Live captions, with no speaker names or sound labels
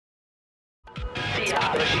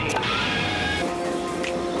Yeah,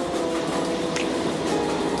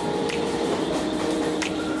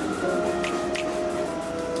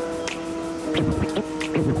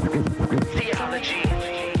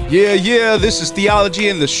 this is Theology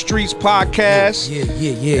in the Streets podcast.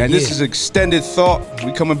 Yeah. And this is Extended Thought.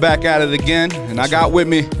 We coming back at it again. And I got with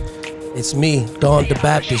me. It's me, Don the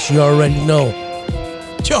Baptist. You already know.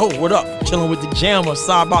 Yo, what up? Chilling with the Jammer,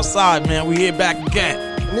 side by side, man. We here back again.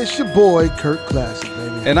 And it's your boy, Kirk Classic,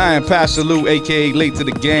 baby. And I am Pastor Lou, a.k.a. Late to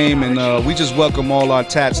the Game. And we just welcome all our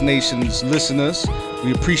Tats Nation's listeners.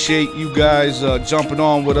 We appreciate you guys jumping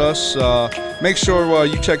on with us. Make sure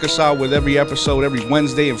you check us out with every episode every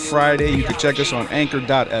Wednesday and Friday. You can check us on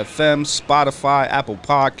Anchor.fm, Spotify, Apple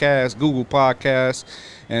Podcasts, Google Podcasts.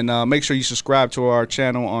 And make sure you subscribe to our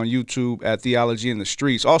channel on YouTube at Theology in the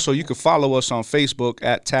Streets. Also, you can follow us on Facebook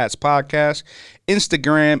at Tats Podcast,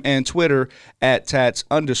 Instagram and Twitter at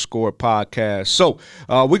Tats_podcast. So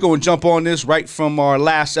we're going to jump on this right from our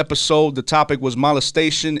last episode. The topic was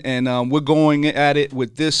molestation, and we're going at it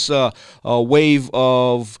with this wave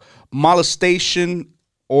of molestation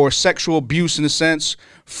or sexual abuse, in a sense,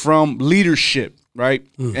 from leadership, right?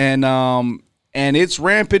 And it's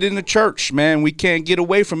rampant in the church, man. We can't get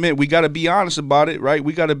away from it. We got to be honest about it, right?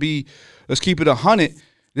 Let's keep it 100.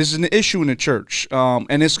 This is an issue in the church,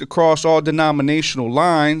 and it's across all denominational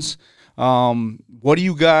lines. What do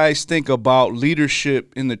you guys think about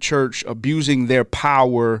leadership in the church abusing their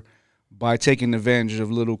power by taking advantage of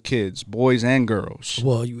little kids, boys and girls?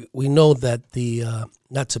 Well, we know that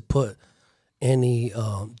not to put any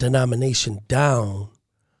denomination down,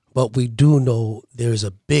 but we do know there's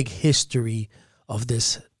a big history of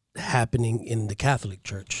this happening in the Catholic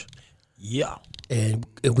Church. Yeah. And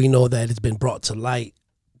we know that it's been brought to light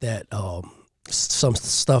that some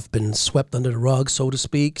stuff been swept under the rug, so to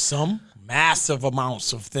speak. Some massive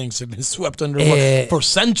amounts of things have been swept under the rug for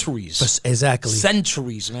centuries. Exactly.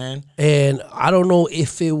 Centuries, man. And I don't know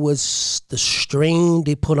if it was the strain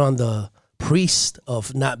they put on the priest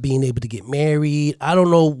of not being able to get married. I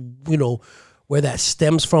don't know, where that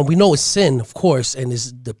stems from. We know it's sin, of course, and it's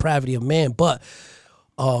depravity of man. But,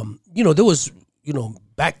 there was,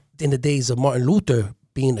 back in the days of Martin Luther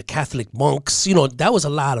being the Catholic monks, that was a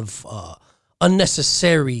lot of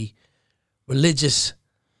unnecessary religious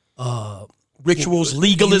rituals,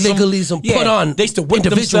 legalism put on they used to whip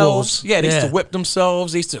individuals. Themselves. Yeah, they used to whip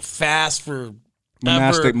themselves. They used to fast for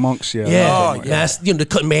Monastic monks, they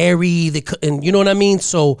couldn't marry, they couldn't, you know what I mean?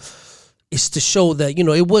 So it's to show that,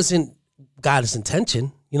 it wasn't God's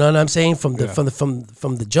intention, you know what I'm saying, from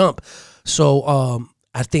the jump. So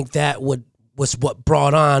I think that was what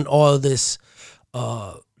brought on all this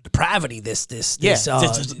depravity, this distortion,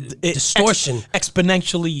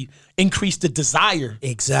 exponentially increased the desire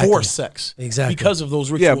for sex, because of those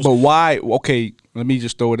rituals. Yeah, but why? Okay, let me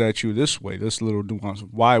just throw it at you this way. This little nuance.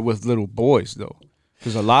 Why with little boys though?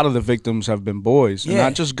 Because a lot of the victims have been boys, and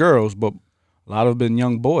not just girls, but a lot have been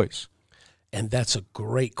young boys. And that's a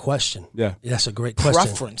great question. Yeah. That's a great question.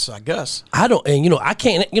 Preference, I guess. I don't, and I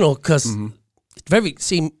can't, because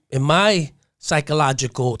in my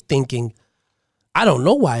psychological thinking, I don't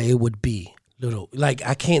know why it would be little. Like,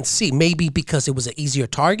 I can't see. Maybe because it was an easier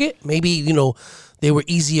target. Maybe, they were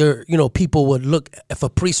easier, people would look, if a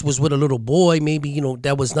priest was with a little boy, maybe,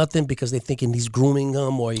 that was nothing because they're thinking he's grooming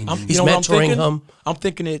him or he's mentoring him. I'm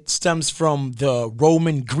thinking it stems from the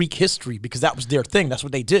Roman Greek history because that was their thing. That's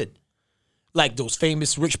what they did. Like those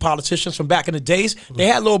famous rich politicians from back in the days, they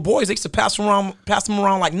had little boys. They used to pass them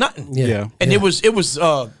around like nothing. Yeah. And it was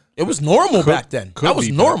normal back then. That was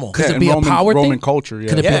normal. Could it be a power thing? Roman culture, yeah.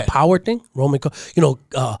 Could it be a power thing?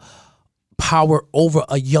 Power over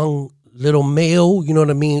a young little male, you know what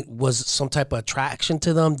I mean, was some type of attraction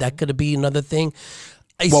to them. That could be another thing.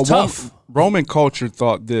 It's tough. Roman culture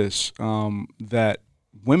thought this, that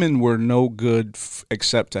women were no good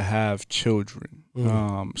except to have children.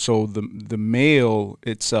 So the male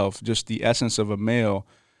itself, just the essence of a male,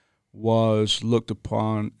 was looked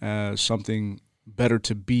upon as something better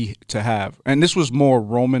to have. And this was more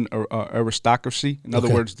Roman aristocracy. In other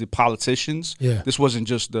words, the politicians. Yeah. This wasn't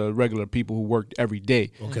just the regular people who worked every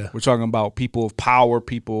day. Okay. We're talking about people of power,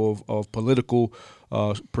 people of political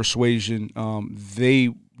persuasion.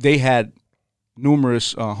 They had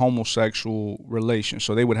numerous homosexual relations.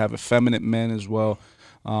 So they would have effeminate men as well.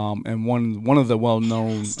 And one of the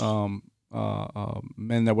well-known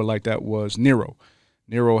men that were like that was Nero.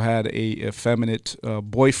 Nero had a effeminate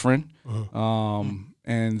boyfriend,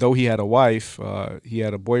 and though he had a wife, he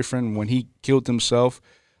had a boyfriend. When he killed himself,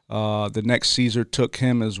 The next Caesar took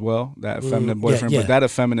him as well, that effeminate boyfriend. yeah. But that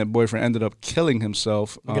effeminate boyfriend ended up killing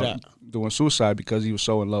himself, at doing suicide because he was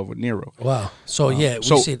so in love with Nero. Wow. So we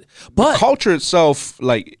so see, but culture itself,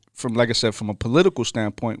 like I said, from a political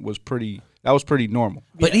standpoint, was pretty normal.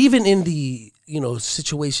 But even in the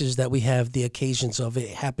situations that we have, the occasions of it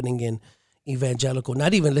happening in evangelical,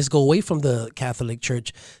 not even let's go away from the Catholic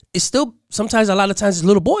Church, it's still sometimes a lot of times it's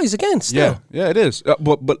little boys again. Still, Yeah, it is.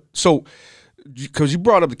 But so because you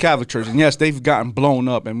brought up the Catholic Church, and yes, they've gotten blown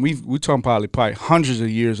up, and we're talking probably hundreds of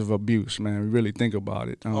years of abuse, man. We really think about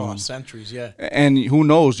it. Centuries, yeah. And who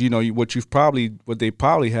knows? What they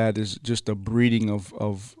probably had is just a breeding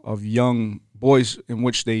of young boys in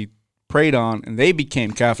which they preyed on, and they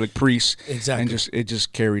became Catholic priests. Exactly. And it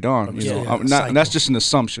just carried on. Yeah, and that's just an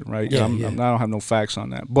assumption, right? Yeah, I don't have no facts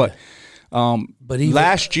on that, but. But even,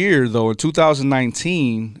 Last year, though, in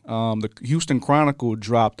 2019, the Houston Chronicle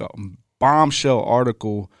dropped a bombshell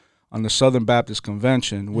article on the Southern Baptist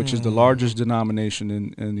Convention, which is the largest denomination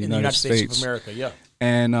in the United States of America, yeah.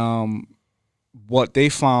 And what they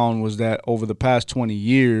found was that over the past 20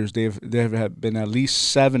 years, there have been at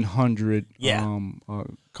least 700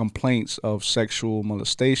 complaints of sexual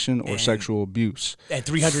molestation or sexual abuse. And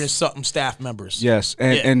 300 and something staff members. Yes,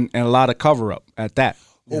 and a lot of cover-up at that.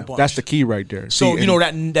 Whole bunch. That's the key right there. So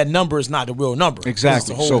that number is not the real number. Exactly. It's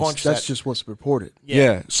a whole So bunch That's just what's reported.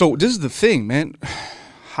 Yeah. So this is the thing, man.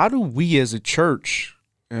 How do we as a church?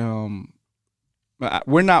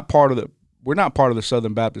 We're not part of the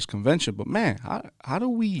Southern Baptist Convention, but man, how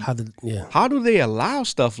do they allow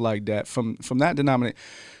stuff like that from that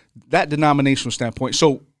denominational standpoint?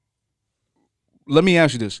 So let me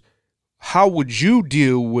ask you this. How would you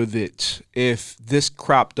deal with it if this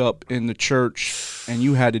cropped up in the church and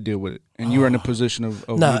you had to deal with it and you were in a position of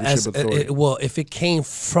leadership authority? Well, if it came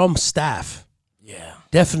from staff,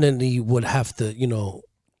 definitely would have to,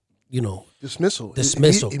 Dismissal.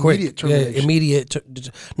 Quick. Immediate termination. Immediate.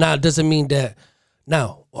 Now, it doesn't mean that.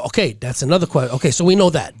 Now, okay, that's another question. Okay, so we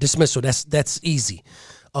know that dismissal. That's easy.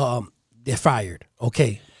 They're fired.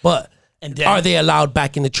 Okay, but. And then, are they allowed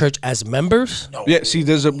back in the church as members? No. Yeah, see,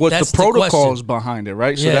 that's the protocols behind it,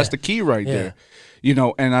 right? So that's the key right there.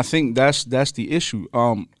 And I think that's the issue.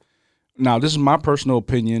 Now, this is my personal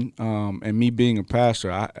opinion, and me being a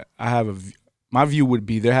pastor, I have my view would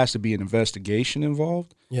be there has to be an investigation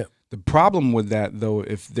involved. Yeah. The problem with that, though,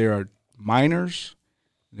 if there are minors,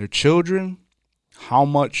 they're children, how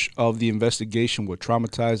much of the investigation would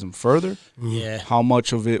traumatize them further? Yeah. How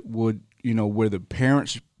much of it would, where the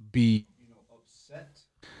parents be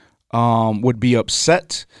would be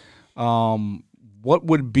upset. What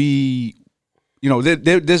would be,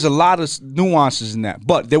 there's a lot of nuances in that,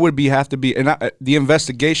 but there would have to be, and the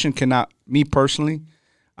investigation cannot. Me personally,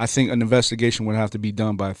 I think an investigation would have to be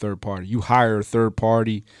done by a third party. You hire a third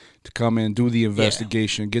party to come in, do the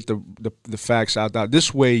investigation, get the facts out.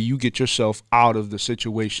 This way, you get yourself out of the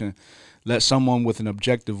situation. Let someone with an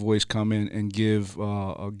objective voice come in and give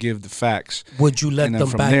the facts. Would you let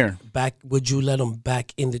them back? Would you let them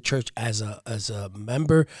back in the church as a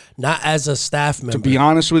member, not as a staff member? To be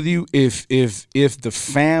honest with you, if the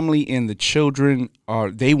family and the children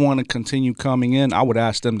they want to continue coming in, I would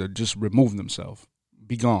ask them to just remove themselves,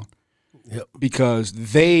 be gone. Yep. Because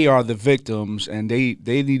they are the victims, and they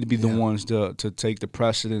need to be the ones to take the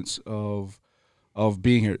precedence of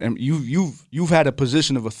being here. And you've had a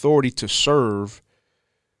position of authority to serve.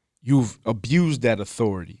 You've abused that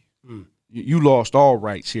authority. You lost all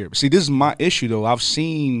rights here. See, this is my issue, though. I've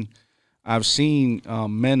seen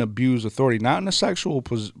men abuse authority, not in a sexual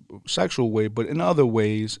way, but in other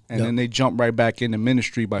ways, and then they jump right back into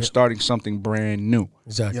ministry by starting something brand new.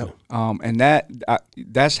 Exactly. And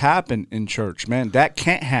that's happened in church, man. That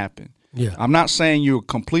can't happen. Yeah. I'm not saying you're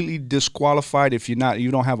completely disqualified if you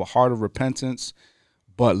don't have a heart of repentance,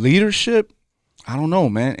 but leadership, I don't know,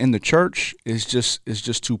 man. In the church, is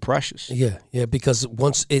just too precious. Yeah, because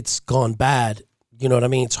once it's gone bad, you know what I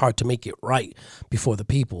mean? It's hard to make it right before the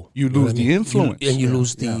people. You lose the influence. And you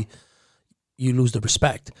lose the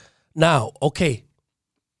respect. Now, okay,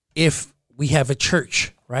 if we have a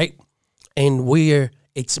church, right? And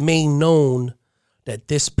it's made known that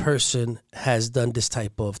this person has done this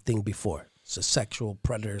type of thing before. It's a sexual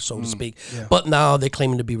predator, so to speak. Yeah. But now they're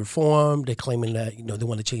claiming to be reformed. They're claiming that, they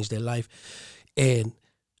want to change their life. And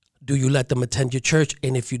do you let them attend your church?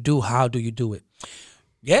 And if you do, how do you do it?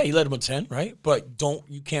 Yeah, you let them attend, right? But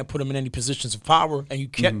you can't put him in any positions of power, and you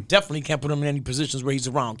definitely can't put him in any positions where he's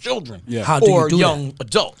around children or young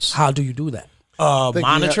adults. How do you do that?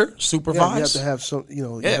 Monitor, supervise. You have to have some,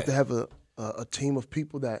 you have to have a a team of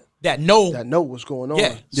people that know what's going on.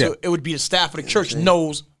 Yeah. So it would be the staff of the church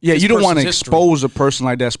knows. Yeah, this you don't want to person's history. expose a person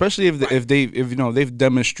like that, especially if they've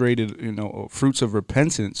demonstrated fruits of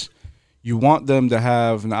repentance. You want them to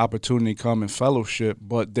have an opportunity to come and fellowship,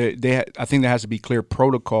 but I think there has to be clear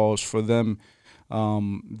protocols for them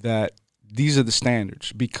that these are the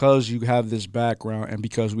standards because you have this background and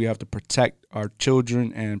because we have to protect our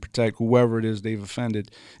children and protect whoever it is they've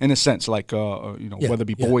offended in a sense, like whether it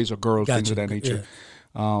be boys or girls, things of that nature.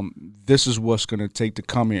 Yeah. This is what's going to take to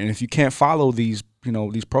come here, and if you can't follow these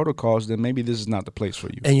protocols, then maybe this is not the place for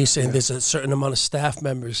you. And you're saying there's a certain amount of staff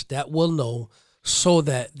members that will know, so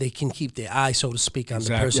that they can keep their eye, so to speak, on the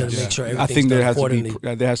person and make sure everything's done accordingly.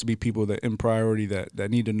 There has to be people that in priority that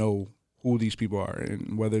need to know who these people are,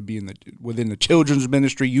 and whether it be within the children's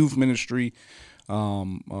ministry, youth ministry,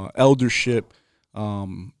 eldership,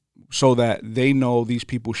 so that they know these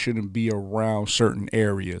people shouldn't be around certain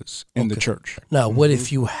areas in the church. Now, what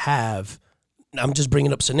if you have? I'm just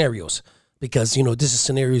bringing up scenarios because this is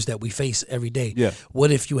scenarios that we face every day. Yeah.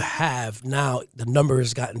 What if you have now the number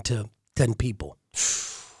has gotten to 10 people?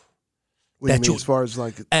 What do you mean, as far as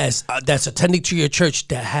like that's attending to your church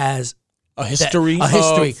that has a history.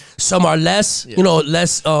 Some are less,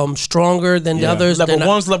 less stronger than the others. Level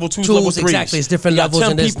 1s, level 2s, level 3s. Exactly, it's different you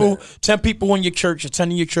levels. 10 people in your church,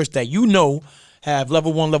 attending your church that have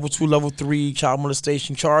level 1, level 2, level 3 child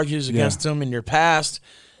molestation charges against them in their past,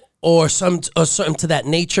 or something to that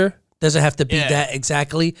nature. Doesn't have to be that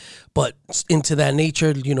exactly, but into that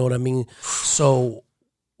nature. You know what I mean? So,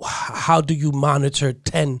 how do you monitor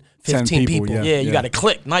 10, 15 people? You got to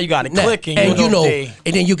click. Now you got to click. And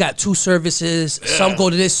and then you got 2 services. Yeah. Some go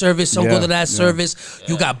to this service, some go to that service.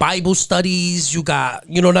 Yeah. You got Bible studies. You got,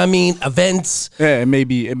 what I mean, events. Yeah, it may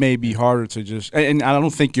be harder to just, and I don't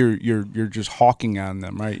think you're just hawking on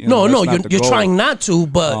them, right? No, you're trying not to,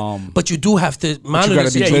 but you do have to monitor.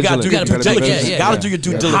 You got to do your due diligence. You got to do your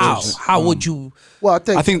due diligence. How would you? Well,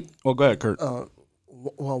 I think. Well, go ahead, Kurt.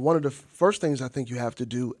 Well, one of the first things I think you have to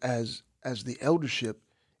do as the eldership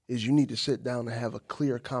is you need to sit down and have a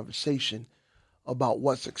clear conversation about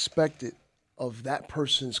what's expected of that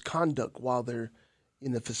person's conduct while they're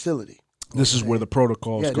in the facility. This is where the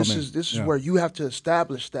protocols come in. This is where you have to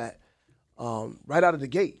establish that right out of the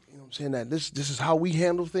gate. You know what I'm saying? That this is how we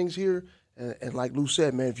handle things here. And like Lou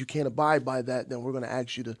said, man, if you can't abide by that, then we're going to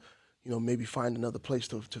ask you to, maybe find another place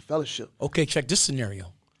to fellowship. Okay, check this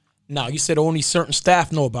scenario. Now, you said only certain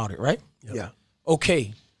staff know about it, right? Yep. Yeah.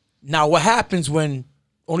 Okay. Now, what happens when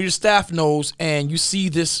only the staff knows and you see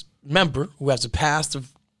this member who has a past of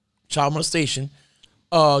child molestation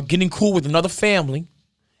getting cool with another family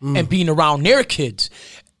and being around their kids?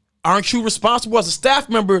 Aren't you responsible as a staff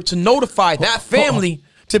member to notify that family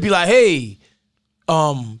to be like, hey,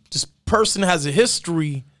 this person has a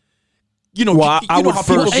history? I would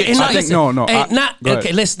first. Okay.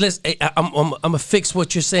 Let's. I'm gonna fix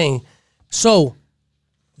what you're saying. So,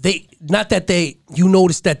 you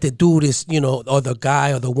notice that the dude is, or the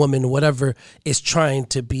guy or the woman or whatever is trying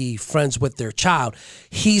to be friends with their child.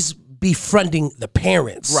 He's befriending the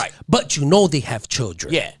parents, right? But they have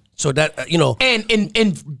children. Yeah. So that and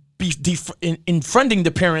in friending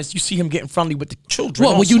the parents, you see him getting friendly with the children.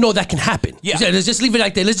 Well, that can happen. Yeah. Let's just leave it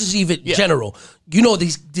like that. Let's just leave it general.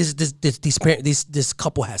 This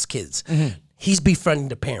couple has kids. Mm-hmm. He's befriending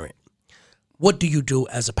the parent. What do you do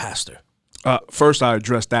as a pastor? First, I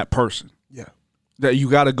address that person. Yeah. That you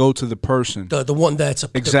got to go to the person. The one that's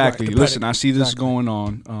exactly. Listen, I see this going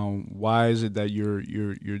on. Why is it that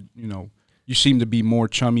you seem to be more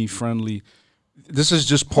chummy, friendly? This is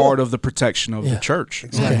just part of the protection of the church.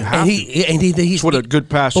 Exactly. He's what a good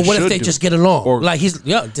pastor should do. But what if they just get along? So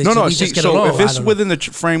if it's within the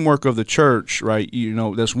framework of the church, right?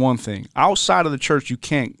 That's one thing. Outside of the church, you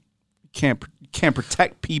can't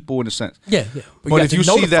protect people in a sense. Yeah. But if you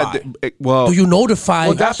see that, do you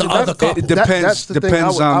notify the other couple? It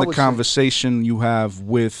depends on the conversation you have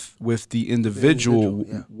with the individual.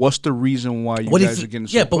 What's the reason why you guys are getting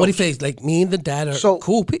so close? But what if it's like me and the dad are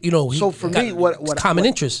cool? So for me, what common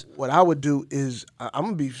interest? What I would do is I'm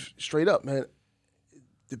gonna be straight up, man.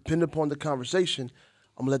 Depending upon the conversation,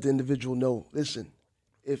 I'm gonna let the individual know. Listen,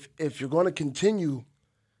 if you're gonna continue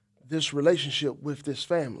this relationship with this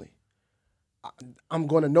family, I'm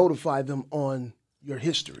going to notify them on your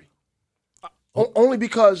history. Only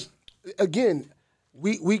because, again,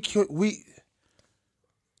 we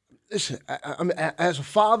listen. I mean, as a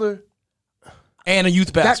father and a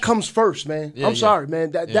youth pastor, that comes first, man. I'm sorry,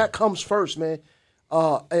 man. That comes first, man.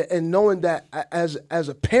 And knowing that as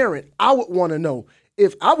a parent, I would want to know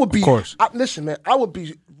if I would be, course. listen, man, I would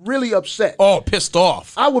be really upset. Oh, pissed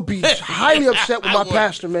off. I would be highly upset with my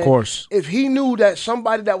pastor, man. Of course. If he knew that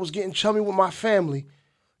somebody that was getting chummy with my family,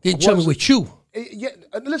 Getting chummy with you. yeah,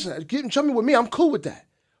 listen, getting chummy with me, I'm cool with that.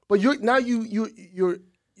 But you're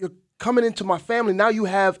coming into my family. Now you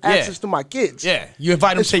have access to my kids. Yeah, you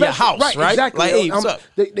invite them to your house, right? Exactly. Like, hey, what's up?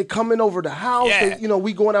 They coming over the house. Yeah.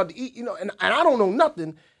 We going out to eat. And I don't know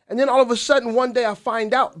nothing. And then all of a sudden, one day I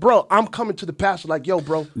find out, bro, I'm coming to the pastor like, yo,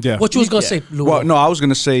 bro. Yeah. What you was gonna say, Lou? Well, no, I was going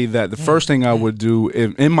to say that the first thing I would do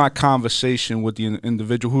in my conversation with the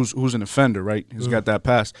individual who's an offender, right, who's got that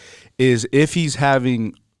past, is if he's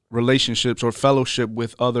having relationships or fellowship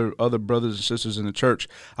with other brothers and sisters in the church,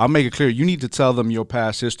 I'll make it clear, you need to tell them your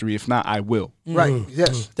past history. If not, I will. Right.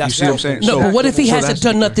 Yes. You see what I'm saying? No, but what if he so hasn't that's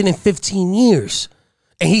done the- nothing in 15 years?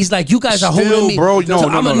 And he's like, you guys are Still, holding me. bro, no, so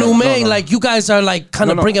no, I'm no, a new no, man. no. Like, you guys are like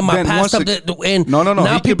kind of bringing my Then past once up. And No. now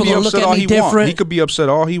He could people be gonna look upset at all me he want. different. He could be upset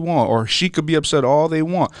all he want, or she could be upset all they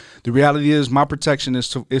want. The reality is, my protection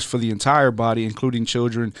is for the entire body, including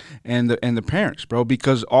children and the parents, bro.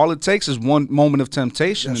 Because all it takes is one moment of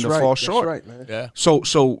temptation That's and to right. fall That's short. right, man. Yeah. So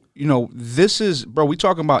this is, bro. We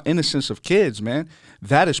talking about innocence of kids, man.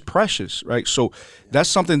 That is precious, right? So that's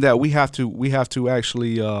something that we have to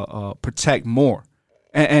actually protect more.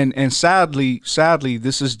 And sadly,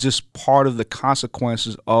 this is just part of the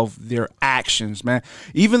consequences of their actions, man.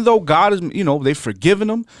 Even though God is, they've forgiven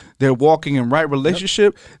them, they're walking in right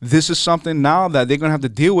relationship. This is something now that they're gonna have to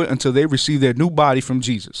deal with until they receive their new body from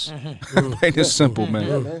Jesus. Plain and simple, man.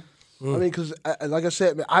 Yeah, man. I mean, because like I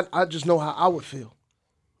said, man, I just know how I would feel.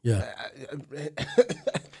 Yeah.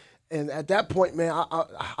 And at that point, man,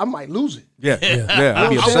 I might lose it. Yeah. I'd be You know what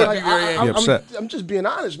I'm upset. saying? Like, Be upset. I'm just being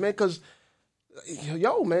honest, man, because,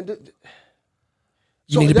 yo, man.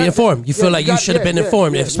 You need to be informed. You feel like you should have been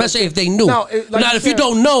informed, especially if they knew. Now, Now, if you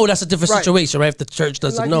don't know, that's a different Right. situation, right? If the church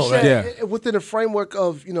doesn't Like know, you said, right? within the framework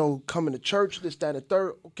of, coming to church, this, that, and the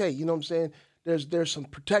third, okay, you know what I'm saying? There's some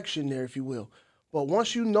protection there, if you will. But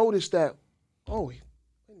once you notice that, oh, wait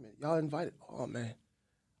a minute, y'all invited, oh, man,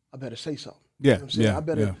 I better say something. Yeah, You know what I'm saying? yeah, I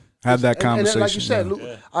better yeah. Have that And then, like conversation, you said, yeah.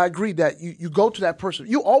 Lou, I agree that you go to that person.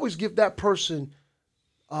 You always give that person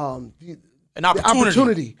the An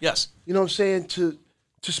opportunity. Yes. you know what I'm saying,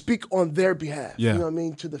 to speak on their behalf. Yeah. You know what I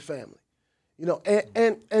mean, to the family.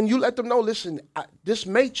 And you let them know, listen, this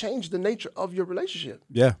may change the nature of your relationship.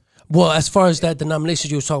 Yeah. Well, as far as that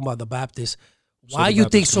denomination you were talking about, the Baptist, why the you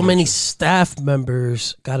think Baptist so many staff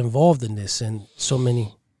members got involved in this and so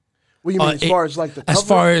many? What do you mean, as far as like the cover? As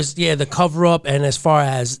far as the cover up, and as far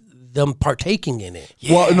as them partaking in it.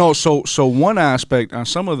 Well, no. So one aspect on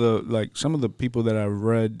some of the people that I've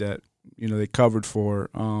read that they covered for,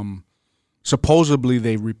 supposedly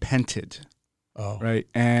they repented, right,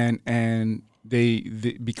 and they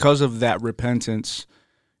because of that repentance,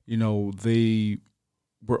 they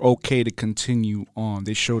were okay to continue on.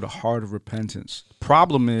 They showed a heart of repentance. The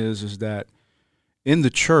problem is that in the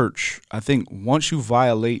church, I think once you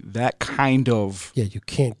violate that kind of, You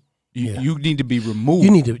can't. you need to be removed.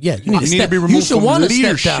 You need to. You need to be removed You should from want to step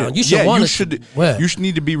leadership. down. You should want you to. should. Well, You should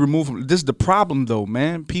need to be removed from. This is the problem, though,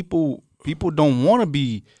 man. People don't want to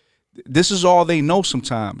be. This is all they know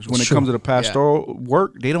sometimes when it comes to the pastoral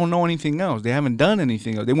work. They don't know anything else. They haven't done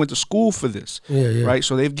anything else. They went to school for this, right?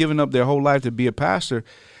 So they've given up their whole life to be a pastor.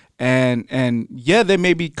 And there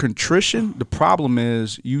may be contrition. The problem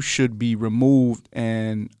is you should be removed,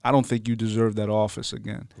 and I don't think you deserve that office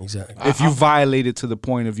again. Exactly. If you violate it to the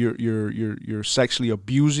point of you're sexually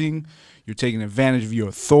abusing, you're taking advantage of your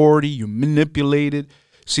authority, you manipulate it.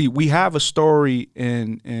 See, we have a story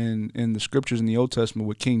in the scriptures in the Old Testament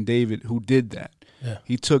with King David who did that. Yeah.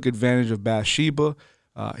 He took advantage of Bathsheba.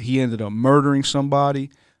 He ended up murdering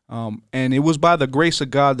somebody. And it was by the grace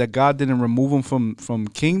of God that God didn't remove him from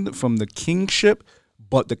the kingship,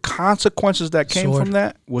 but the consequences that came from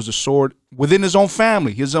that was a sword within his own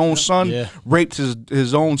family. His own son raped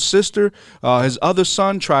his own sister. His other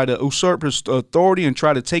son tried to usurp his authority and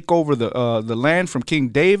try to take over the land from King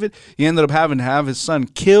David. He ended up having to have his son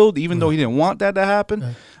killed, even though he didn't want that to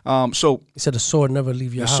happen. So he said the sword never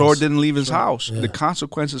leave your house. The sword didn't leave his house. The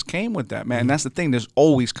consequences came with that, man. And that's the thing. There's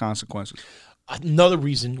always consequences. Another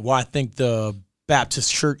reason why I think the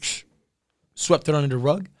Baptist church swept it under the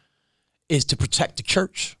rug is to protect the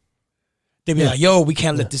church. They be like, yo, we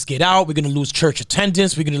can't let this get out. We're going to lose church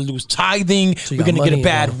attendance. We're going to lose tithing. So we're going to get a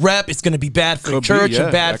bad rep. It's going to be bad for the church and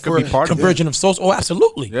bad for conversion of souls. Oh,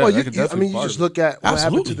 absolutely. Yeah, well, you just look at what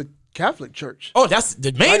happened to the Catholic Church. Oh, that's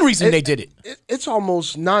the main reason they did it. It's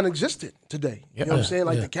almost non-existent today. You know what I'm saying?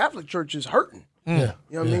 Like the Catholic Church is hurting. You know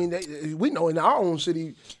what I mean? We know in our own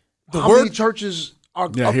city, how many churches are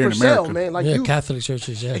Yeah, up here for in sale, America. man. Like Yeah, you, Catholic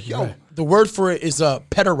churches. Yeah, yo, right. The word for it is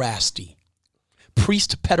pederasty,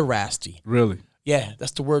 priest pederasty. Really Yeah,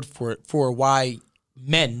 that's the word for it, for why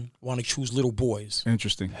men want to choose little boys.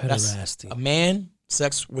 interesting. That's Pederasty. a man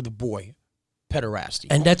sex with a boy, pederasty.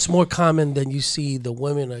 And that's more common than you see the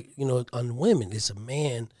women, on women. It's a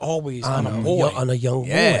man Always on on a boy. on a young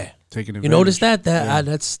Yeah. boy. Taking advantage. You notice that?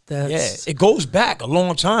 That's Yeah, it goes back a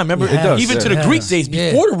long time. Remember, It does, even yeah. to the It Greek has. days,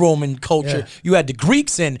 Yeah. before the Roman culture, Yeah. you had the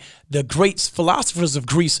Greeks and the great philosophers of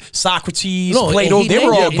Greece, Socrates, No, Plato. and he They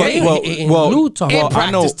were all named- gay. and well, Lou talked and about-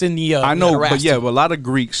 I know, practiced in the I know, but pederasty. yeah, but a lot of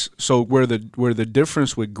Greeks. So where the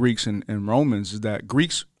difference with Greeks and Romans is that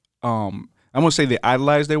Greeks, I won't say they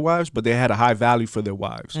idolized their wives, but they had a high value for their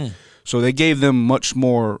wives. So they gave them much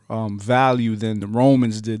more value than the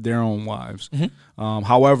Romans did their own wives.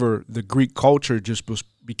 However, the Greek culture just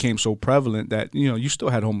became so prevalent that you still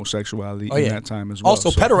had homosexuality in that time as well.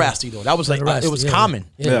 Also, So- pederasty though, that was like it was Pederasty, yeah. common.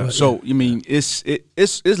 Yeah. So I mean, it's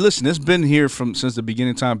listen. It's been here since the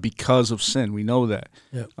beginning of time because of sin. We know that.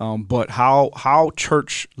 Yeah. But how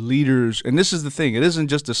church leaders, and this is the thing. It isn't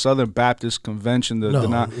just the Southern Baptist Convention.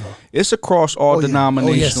 No. It's across all yeah.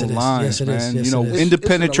 denominational Oh, yes, it is. lines, Yes, it is. man. Yes, You know, it is.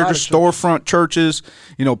 independent It's in a lot churches, of storefront churches.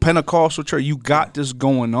 Pentecostal church. You got this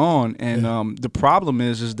going on, and the problem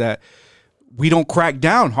is that we don't crack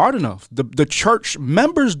down hard enough. The church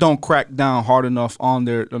members don't crack down hard enough on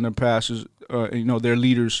their pastors, their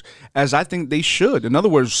leaders, as I think they should. In other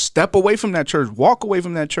words, step away from that church, walk away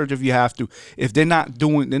from that church if you have to. If they're not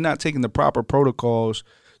taking the proper protocols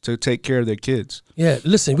to take care of their kids. Yeah,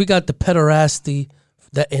 listen, we got the pederasty,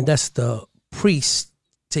 and that's the priest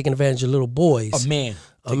taking advantage of little boys. A man.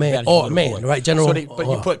 A Take man. advantage Oh, of a the man, boy. right, general- But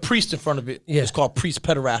you put priest in front of it. Yeah. It's called priest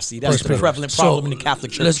pederasty. That's the Priest prevalent pederasty. problem So, in the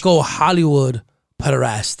Catholic Church. Let's go Hollywood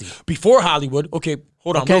pederasty. Before Hollywood, okay,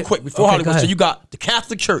 hold on Okay. real quick. Before Okay, go Hollywood, so ahead. you got the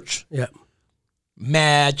Catholic Church, Yeah.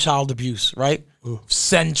 mad child abuse, right?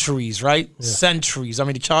 Centuries, right? Centuries. I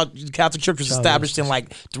mean, the Catholic Church was established in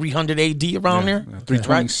like 300 AD around there.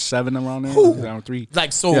 327 around there. Around three.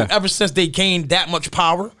 Like, so Yeah. ever since they gained that much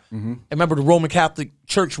power, and remember the Roman Catholic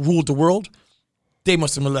Church ruled the world, they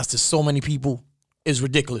must have molested so many people. Is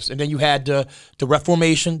ridiculous. And then you had the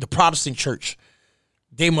Reformation, the Protestant Church.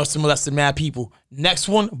 They must have molested mad people. Next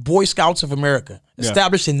one, Boy Scouts of America,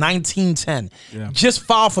 established in 1910. Just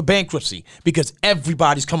filed for bankruptcy because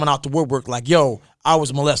everybody's coming out the woodwork like, yo, I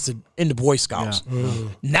was molested in the Boy Scouts.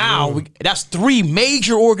 Now, that's three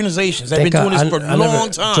major organizations that have been doing this for a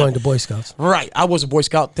long time. Joined the Boy Scouts. Right. I was a Boy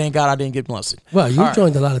Scout. Thank God I didn't get molested. Well, you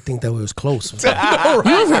joined a lot of things that was close. You were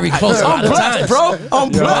very close a lot I'm of blessed, times. bro. I'm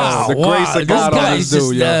blessed. The grace of God on this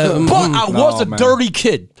dude, yo. But I was a man. dirty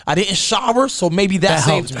kid. I didn't shower, so maybe that, That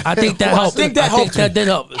saved helped. me. I think that helped. I think that helped. that did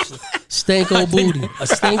help. Stank old booty. A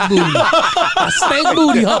stank booty. A stank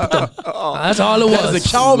booty helped them. That's all it That was was. a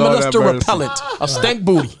child Lord have molester mercy. repellent. A stank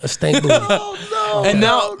booty. A stank booty. And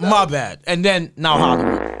now, my bad. And then, now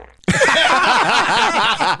Hollywood.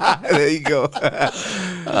 There you go. And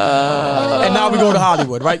now we go to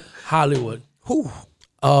Hollywood, right? Hollywood. Whew.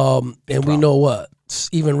 And we know what?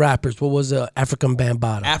 Even rappers. What was African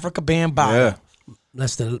Bambaataa? Africa Bambaataa. Yeah.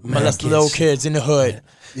 That's the Molest little kids in the hood.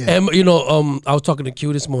 And I was talking to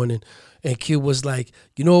Q this morning, and Q was like,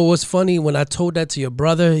 "You know what's funny? When I told that to your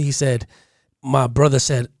brother, he said, my brother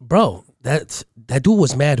said, bro, that dude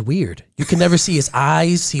was mad weird. You can never see his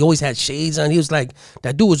eyes. He always had shades on. He was like,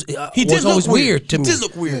 that dude was always weird to me. He did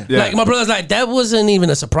look weird. Yeah. Like my brother's like, that wasn't even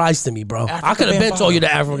a surprise to me, bro. I could have been Bambaataa. told you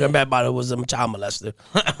the African Bambaataa was a child molester.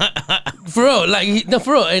 For real,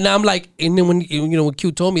 for real. And I'm like, and then when when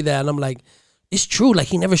Q told me that, and I'm like, it's true. Like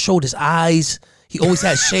he never showed his eyes. He always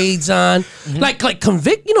had shades on. Like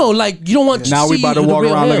convict. Like you don't want. Now to we see about to the walk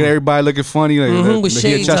real around him. looking at everybody looking funny. Like, with he a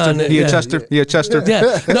shades Chester. on it, He a yeah. Chester. He a Chester.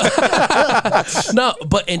 Yeah. No,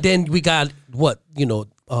 but and then we got what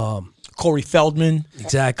Corey Feldman.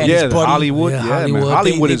 exactly. And Yeah, his buddy. Hollywood. Yeah, Yeah, Hollywood. man.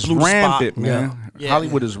 Hollywood They is blew the spot. rampant, man. Yeah.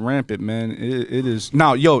 Hollywood is rampant, man. It is.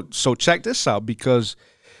 Now, so check this out because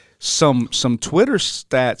some Twitter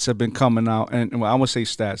stats have been coming out, and I would say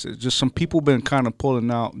stats. It's just some people been kind of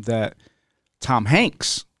pulling out that Tom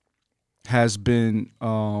Hanks has been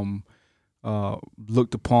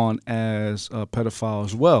looked upon as a pedophile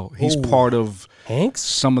as well. He's part of Hanks.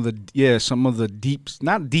 some of the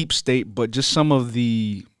not deep state, but just some of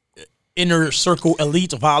the Inner circle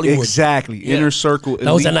elite of Hollywood. exactly inner circle.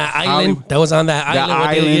 That was on that island. That was on that That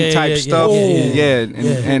island. island type stuff. Yeah.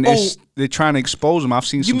 And they're trying to expose him. I've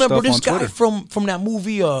seen You some remember stuff this on guy Twitter. from that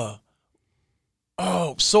movie?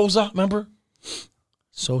 Souza. Remember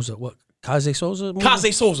Souza, what? Kaze Souza? movie?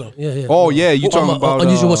 Kaze Souza? Yeah, yeah. Oh yeah, you talking about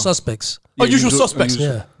Unusual Suspects. Unusual Suspects.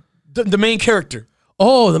 Yeah. The main character.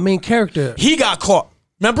 Oh, the main character. He got caught.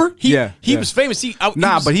 Remember? He was famous.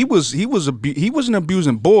 But he wasn't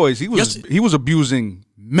abusing boys. He was abusing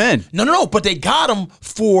men. No. But they got him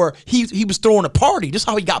for he was throwing a party. This is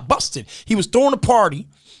how he got busted. He was throwing a party.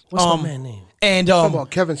 What's my man name? And Talking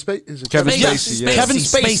about Kevin Spacey. Is it Kevin yes, Spacey, yeah. Kevin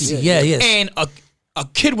Spacey. Yeah, yes. And a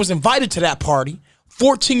kid was invited to that party.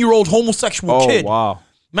 14-year-old homosexual kid. Oh, wow.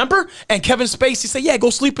 Remember? And Kevin Spacey said, "Yeah, go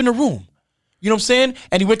sleep in the room." You know what I'm saying?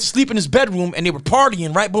 And he went to sleep in his bedroom, and they were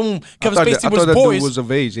partying. Right? Boom. Kevin Spacey was that boys. Dude was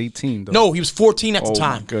of age, 18 though. No, he was 14 at the Oh,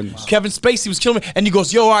 time. my goodness. Kevin Spacey was killing me, and he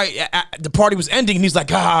goes, "Yo, all right." The party was ending, and he's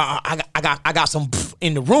like, I got some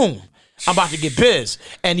in the room. I'm about to get biz."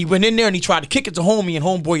 And he went in there and he tried to kick it to homie, and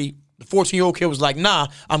homeboy, the 14-year-old kid, was like, "Nah,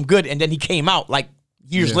 I'm good." And then he came out like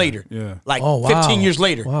years later, like 15 years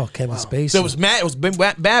later. Wow, Kevin Spacey. So it was mad. It was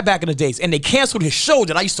bad back in the days, and they canceled his show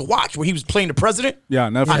that I used to watch where he was playing the president. Yeah,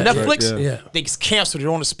 Netflix. On Netflix. right, yeah. They just canceled it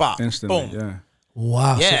on the spot. Instantly, Boom. yeah.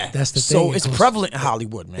 Wow. Yeah, So that's the thing. So it's prevalent in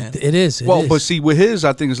Hollywood, man. It is. Well, but see, with his,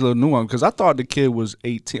 I think it's a little nuanced because I thought the kid was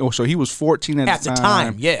 18. Oh, so he was 14 at the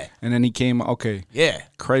time, yeah. And then he came, okay. Yeah,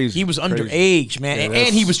 Crazy. He was crazy. underage, man, Yeah, and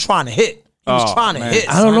that's- he was trying to hit. He was trying to man. hit.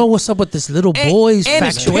 I don't know what's up with this little boy's and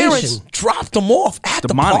his parents factuation. dropped him off at the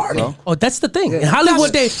demonic, party. bro. Oh, that's the thing. In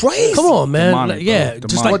Hollywood, That's they crazy. come on, man. Demonic, Like, yeah, bro.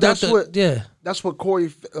 just Demonic. like Well, that. that's what Corey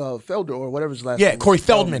Felder or whatever his last Yeah, name. Corey is.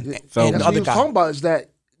 Feldman. That's And the what other he was guy. talking about is that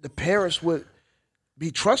the parents would be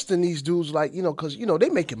trusting these dudes, like, because they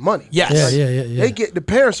making money. Yes. Yeah. The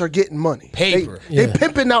parents are getting money. Paper. They Yeah.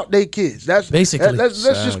 pimping out their kids. That's Basically. Let's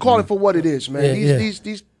just call it for what it is, man. Yeah,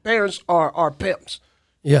 These parents are pimps.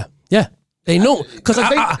 Yeah. They know because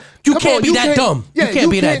you Come can't on, be that dumb. Yeah, you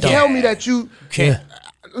can't be that dumb. tell me that you Can't.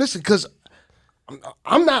 listen, because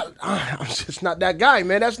I'm just not that guy,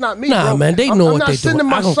 man. That's not me. Nah, bro. man, they know I'm what not they sending doing.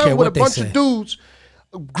 my I don't son care with a what they bunch say. of dudes,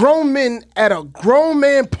 grown men at a grown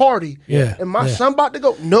man party. Yeah, and my yeah. son about to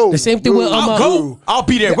go. No, The same thing with I'll go. I'll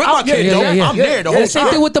be there with my kid. yeah, though. yeah, yeah. I'm there the Yeah, whole same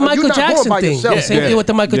time. thing with the You're Michael not going Jackson by thing. yourself. Same Yeah. thing with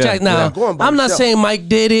the Michael Yeah. Jackson. You're Now, not going by I'm not yourself. saying Mike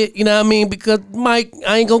did it. You know what I mean? Because Mike,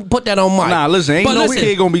 I ain't gonna put that on Mike. Nah, listen, ain't But no listen,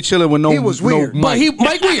 kid gonna be chilling with no. He was no weird. Mike. But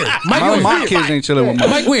Mike weird. Mike my, weird. my kids ain't chilling with Mike.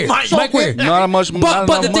 Mike weird. Mike weird. Not much. But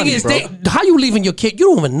the thing money, is, bro. how you leaving your kid? You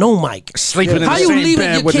don't even know Mike. Sleeping in How the you same leaving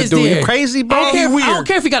bed your with the kids dude. there? You crazy, bro? I don't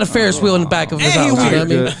care if he got a Ferris wheel in the back of his house. You know what I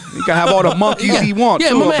mean? He can have all the monkeys he wants. Yeah,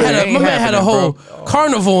 too, my up man there. had Ain't a happening, whole bro.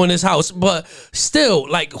 carnival in his house, but still,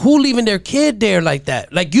 like, who leaving their kid there like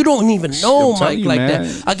that? Like, you don't even know I'm telling Mike you, like man.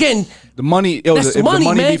 that. Again, The money, that's if money, the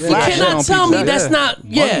money man. be You flashing cannot on tell people, me that's not.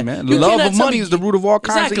 Money, Yeah, man. You Love cannot of tell money me- is the root of all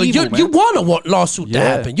kinds exactly. of evil, man. You want a lawsuit to Yeah.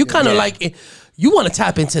 happen. You kind of like. You want to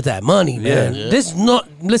tap into that money, man. Yeah. This not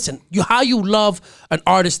listen. How you love an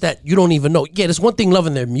artist that you don't even know. Yeah, there's one thing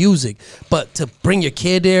loving their music, but to bring your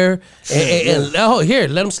kid there and oh here,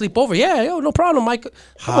 let them sleep over. Yeah, yo, no problem, Mike.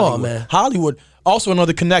 Come on, man. Hollywood. Also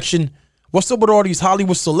another connection. What's up with all these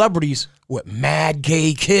Hollywood celebrities with mad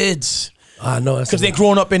gay kids? I know Because they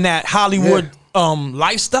growing up in that Hollywood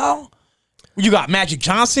lifestyle. You got Magic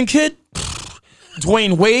Johnson kid,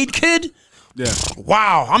 Dwayne Wade kid. Yeah.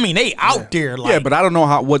 Wow, I mean they out there. Like, Yeah, but I don't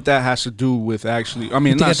know what that has to do with actually. I mean,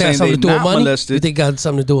 You think not that saying has something they to do with not money? molested. You think it got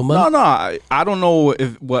something to do with money? No, I don't know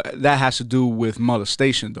if what that has to do with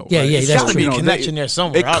molestation though. Yeah, right? yeah, There's that's gotta true. be a connection there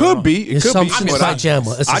somewhere. It I don't could know. be. It It's could be. assumptions but by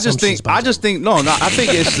Jamma. It's I just assumptions think. by I just think. No. I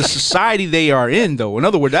think it's the society they are in though. In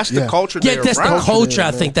other words, that's the Yeah. culture. Yeah, they're that's the around. culture.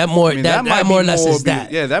 I think that more I mean, that might more or be less is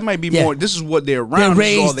that. Yeah, that might be Yeah. more. This is what they're They're around. This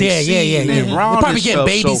is all raised they there. see, Yeah. and They're they're around probably getting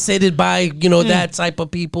themselves, so- babysitted by that type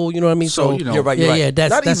of people. You know what I mean? So, you know. You're right, Yeah, you're right. yeah.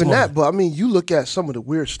 That's Not even more. that, but I mean, you look at some of the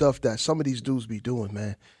weird stuff that some of these dudes be doing,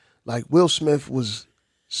 man. Like Will Smith was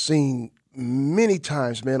seen many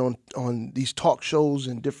times, man, on these talk shows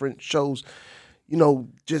and different shows,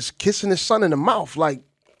 just kissing his son in the mouth, like,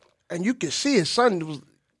 and you could see his son was.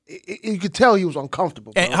 You could tell he was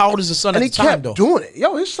uncomfortable. And bro. how old is his son And at he the time, kept though? doing it.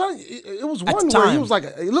 Yo, his son. It was At one the where he time.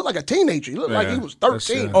 was he looked like a teenager. He looked like he was that's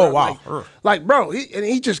 13. sad. bro. Oh, wow. Like, bro,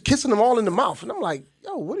 he just kissing them all in the mouth, and I'm like,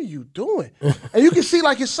 yo, what are you doing? And you can see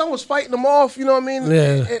like his son was fighting him off. You know what I mean?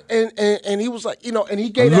 Yeah. And he was like, and he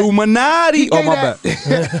gave that. Illuminati. He Oh gave my that-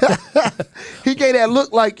 bad. He gave that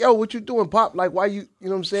look like, yo, what you doing, Pop? Like, why you know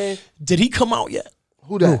what I'm saying? Did he come out yet?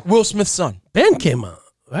 Who that? Will Smith's son. Ben came out,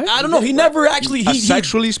 right? I don't know. He never actually. He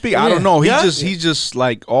Sexually speak, I don't know. Yeah. He just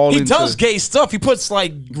like all He into. does gay stuff. He puts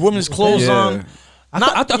like women's clothes Yeah. on.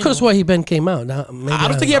 I could have swore Ben came out. Now, maybe I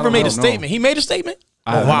don't think he ever made a don't know. statement. He made a statement.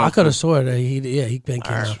 Oh, wow. I could have swore that Ben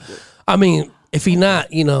came out. I mean, if he not,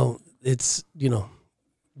 it's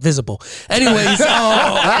visible. Anyways,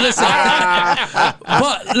 listen.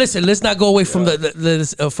 But listen, let's not go away from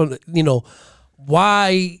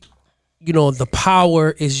why the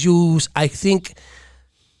power is used. I think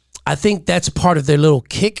I think that's part of their little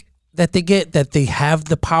kick that they get, that they have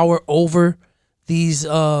the power over these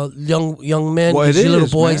young men, Well, these it little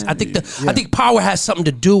is, boys. man. I think power has something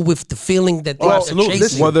to do with the feeling that they have to absolutely.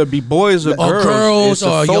 chase. Whether it be boys or Or girls, girls it's or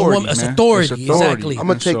young authority, women, it's man. authority, exactly. I'm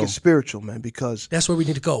gonna take So- it spiritual, man, because That's where we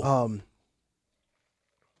need to go.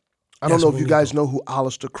 I don't That's know what if you we guys know who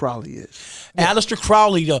Aleister Crowley is. Aleister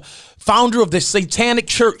Crowley, the founder of the Satanic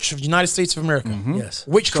Church of the United States of America. Yes.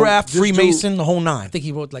 Witchcraft, So this Freemason, the whole nine. I think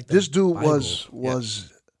he wrote like This dude Bible. was,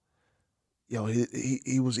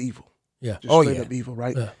 he was evil. Yeah. Just Oh, straight yeah. up evil,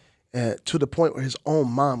 right? Yeah. And to the point where his own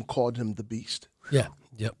mom called him the Beast. Yeah.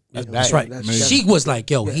 Yep. That's That's bad. right. That's- She was like,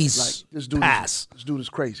 "Yo, Like he's this dude. pass." This dude is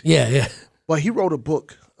crazy. Yeah. But he wrote a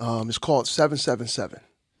book. It's called 777,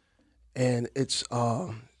 and it's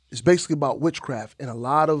basically about witchcraft. And a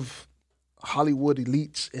lot of Hollywood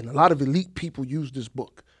elites and a lot of elite people use this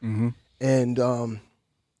book. And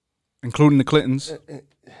including the Clintons,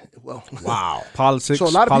 well, Wow. politics. So a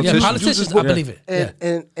lot of people Yeah, use politicians, this I book. believe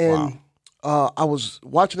it. And I was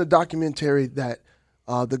watching a documentary that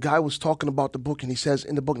the guy was talking about the book, and he says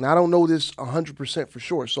in the book. Now I don't know this 100% for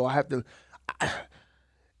sure, so I have to.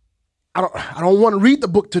 I don't want to read the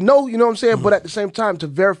book to know, you know what I'm saying, but at the same time to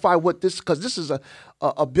verify what this, because this is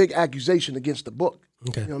a big accusation against the book.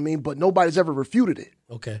 Okay. You know what I mean? But nobody's ever refuted it.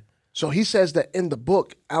 Okay. So he says that in the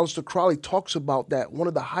book, Aleister Crowley talks about that one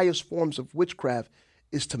of the highest forms of witchcraft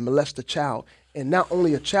is to molest a child. And not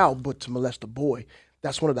only a child, but to molest a boy.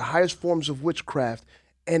 That's one of the highest forms of witchcraft,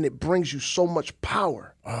 and it brings you so much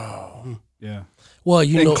power. yeah, Well,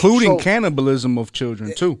 you know, including so- cannibalism of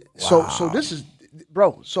children too. So this is,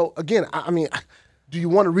 bro. So again, I mean, do you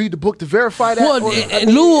want to read the book to verify that? well, Or-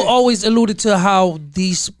 and Lou always alluded to how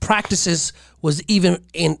these practices was even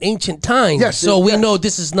in ancient times. Yes, so we yes. know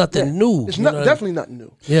this is nothing new. It's you not know what I mean? definitely nothing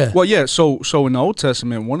new. Yeah. Well, yeah. So in the Old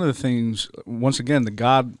Testament, one of the things, once again, the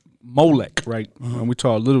god Molech, right? And we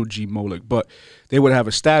call little G Molech, but they would have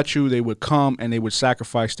a statue. They would come and they would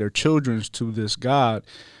sacrifice their children to this god,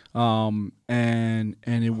 and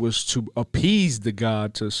it was to appease the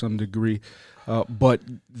god to some degree. But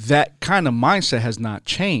that kind of mindset has not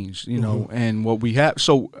changed, you know. And what we have,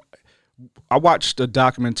 so I watched a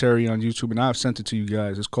documentary on YouTube, and I've sent it to you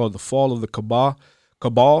guys. It's called "The Fall of the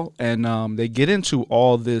Cabal," and they get into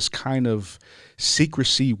all this kind of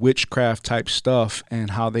secrecy, witchcraft type stuff,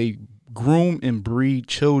 and how they groom and breed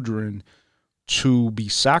children to be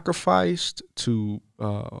sacrificed, to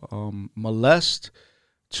molest,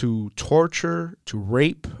 to torture, to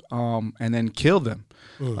rape, and then kill them.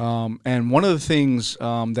 And one of the things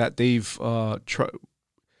that they've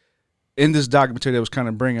in this documentary that was kind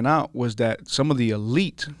of bringing out was that some of the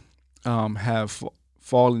elite have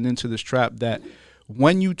fallen into this trap that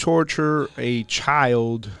when you torture a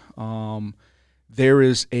child, there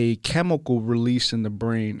is a chemical release in the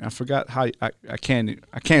brain. I forgot how I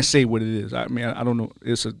can't say what it is. I mean, I don't know.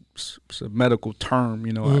 It's a medical term,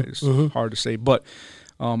 you know. It's hard to say, but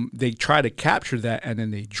they try to capture that and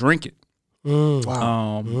then they drink it.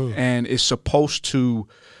 And it's supposed to,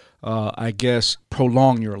 I guess,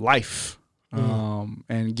 prolong your life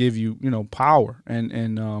and give you, you know, power.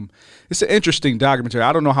 And it's an interesting documentary.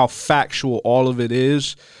 I don't know how factual all of it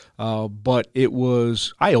is, but it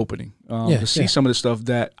was eye-opening to see some of the stuff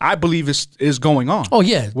that I believe is going on. Oh,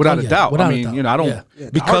 yeah. Without Oh, a yeah. doubt. Without I a mean, doubt. you know, I don't Yeah. Yeah,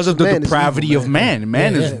 the because hearts of of the man is depravity evil, of man.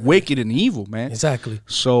 Man is Yeah. wicked and evil, man. Exactly.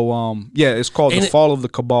 So, yeah, it's called And The it- Fall of the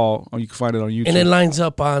Cabal. You can find it on YouTube. And it lines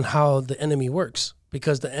up on how the enemy works,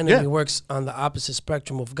 because the enemy Yeah. works on the opposite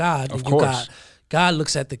spectrum of God. Of And you course. God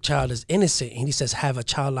looks at the child as innocent, and he says, have a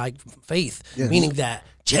childlike faith, meaning that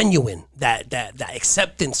genuine, that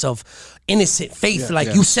acceptance of innocent faith.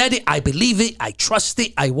 Like you said it, I believe it, I trust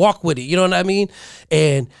it, I walk with it. You know what I mean?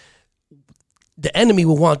 And the enemy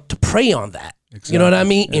will want to prey on that. You know what I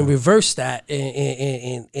mean? And reverse that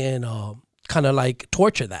and kind of like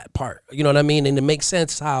torture that part. You know what I mean? And it makes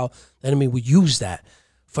sense how the enemy would use that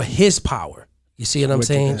for his power. You see what I'm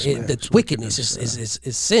saying? The wickedness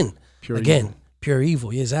is sin. Pure Again, evil. pure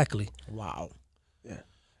evil. Yeah, exactly. Wow.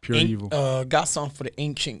 Pure evil. Got something for the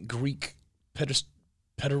ancient Greek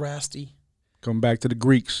pederasty. Come back to the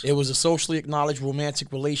Greeks. It was a socially acknowledged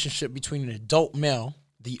romantic relationship between an adult male,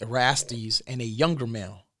 the Erastes, and a younger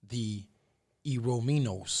male, the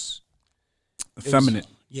Eromenos. Effeminate.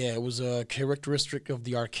 It was a characteristic of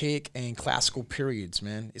the archaic and classical periods,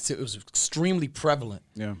 man. It was extremely prevalent.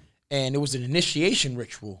 Yeah. And it was an initiation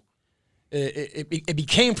ritual. It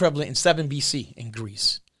became prevalent in 7 BC in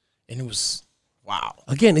Greece. And it was, wow.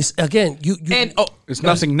 Again, it's you And It's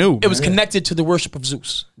nothing new. it was man. connected to the worship of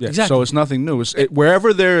Zeus. Yeah, Exactly. So it's nothing new.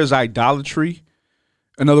 Wherever there is idolatry,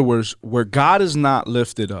 in other words, where God is not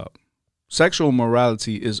lifted up, sexual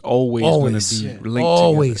immorality is always going to be linked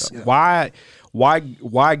Always. together.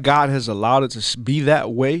 Why God has allowed it to be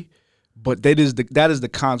that way? But that is the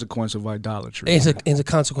consequence of idolatry. It's a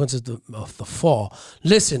consequence of the fall.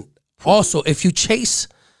 Listen, also, if you chase,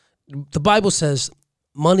 the Bible says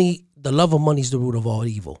money, the love of money is the root of all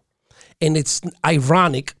evil. And it's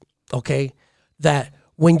ironic, okay, that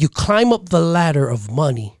when you climb up the ladder of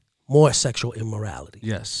money, more sexual immorality.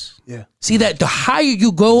 Yes. Yeah. See that the higher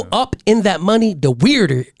you go up in that money, the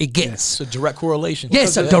weirder it gets. It's a direct correlation.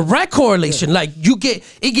 Yes, a direct correlation. Like you get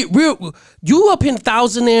real. You up in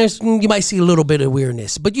thousandaires, you might see a little bit of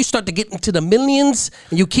weirdness, but you start to get into the millions,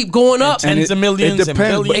 and you keep going up. Tens of millions it and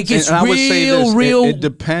depends, billions. It gets and I would say this, real. It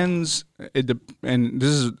depends. And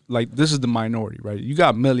this is the minority, right? You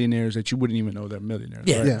got millionaires that you wouldn't even know they're millionaires.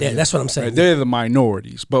 Yeah, right? that's what I'm saying. Right, they're the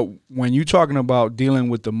minorities. But when you're talking about dealing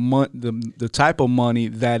with the type of money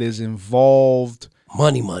that is involved,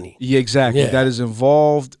 Money. yeah, exactly, Yeah. that is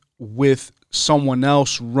involved with someone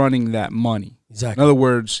else running that money. Exactly. In other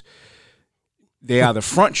words, they either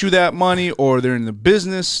front you that money or they're in the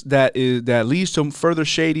business that leads to further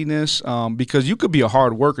shadiness. Because you could be a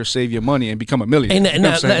hard worker, save your money, and become a millionaire. And, You know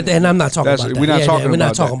what I'm saying? and I'm not talking about that. We're not talking we're about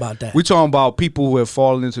not talking about that. We're talking about people who have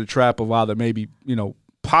fallen into the trap of either maybe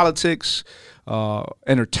politics,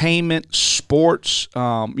 entertainment, sports.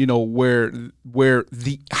 Where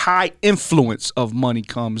the high influence of money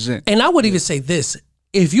comes in. And I would even say this.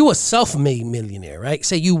 If you a self-made millionaire, right?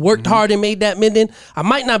 Say you worked hard and made that million, I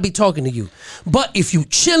might not be talking to you. But if you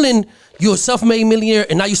chilling, you're a self-made millionaire,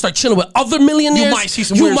 and now you start chilling with other millionaires, You might see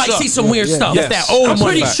some weird stuff. weird stuff. Yes. That old I'm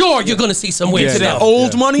money. pretty sure you're gonna see some weird To stuff. that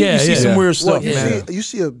old money, Yeah, you see yeah. some weird stuff, Well, man. you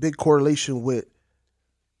see a big correlation with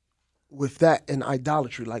that and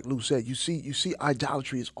idolatry, like Lou said. You see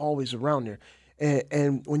idolatry is always around there.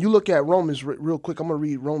 And when you look at Romans real quick, I'm going to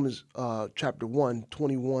read Romans chapter 1,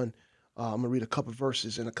 21. I'm going to read a couple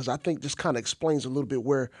verses, and because I think this kind of explains a little bit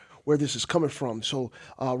where this is coming from. So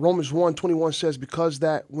Romans 1, 21 says, because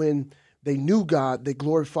that when they knew God, they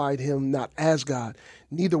glorified him not as God,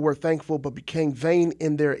 neither were thankful, but became vain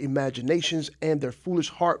in their imaginations, and their foolish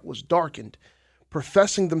heart was darkened.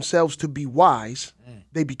 Professing themselves to be wise,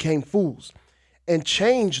 they became fools, and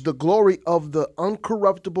changed the glory of the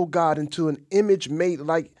uncorruptible God into an image made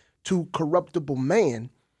like to corruptible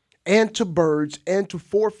man, and to birds, and to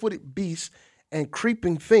four-footed beasts, and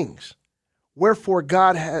creeping things. Wherefore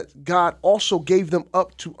God also gave them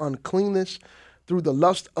up to uncleanness through the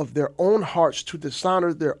lust of their own hearts, to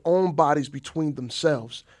dishonor their own bodies between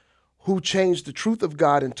themselves, who changed the truth of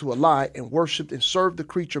God into a lie, and worshipped and served the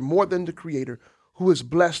creature more than the Creator, who is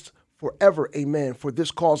blessed forever. Amen. For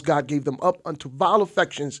this cause God gave them up unto vile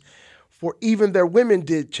affections, for even their women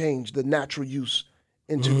did change the natural use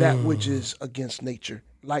into that which is against nature.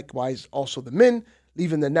 Likewise also the men,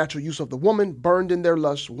 leaving the natural use of the woman, burned in their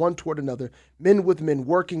lust one toward another, men with men,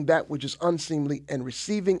 working that which is unseemly, and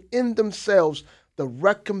receiving in themselves the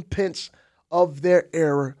recompense of their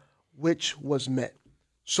error, which was met.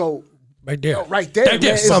 So Right there. right there, man,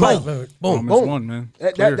 it's Sum like, up. Boom. Romans 1, man.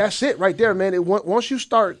 Clear. that's it right there, man. Once you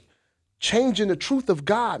start changing the truth of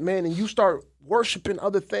God, man, and you start worshiping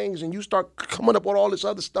other things, and you start coming up with all this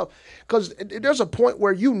other stuff, because there's a point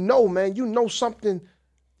where man, something,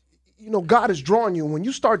 God is drawing you. And when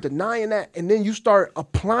you start denying that, and then you start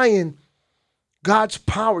applying God's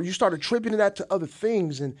power, you start attributing that to other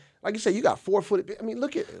things, and like you said, you got four-footed. I mean,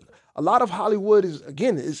 look at a lot of Hollywood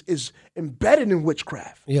is embedded in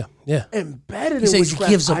witchcraft. Yeah. Embedded He in says he witchcraft,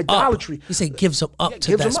 gives them idolatry. up. He said gives them up to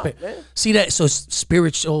gives that them up, spirit. man. See that? So it's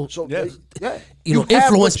spiritual. So Yes. You have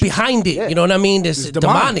influence what you- behind it. yeah. You know what I mean? There's It's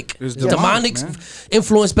demonic. demonic. It's demonic demonic, man.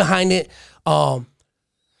 influence behind it.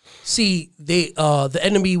 See, the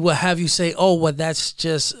enemy will have you say, "Oh, well, that's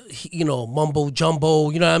just mumbo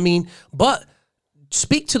jumbo." You know what I mean? But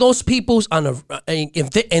speak to those peoples and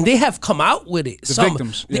they have come out with it. The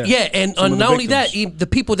victims, yeah. And Some of the not only that, victims. the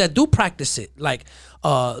people that do practice it, like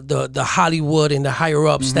the Hollywood and the higher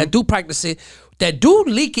ups that do practice it, that do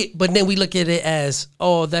leak it, but then we look at it as,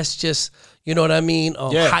 oh, that's just what I mean,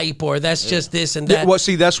 hype, or that's just this and that. Well,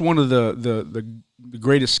 see, that's one of the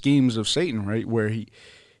greatest schemes of Satan, right? Where he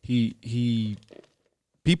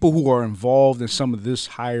people who are involved in some of this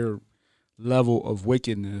higher level of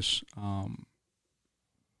wickedness,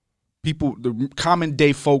 people, the common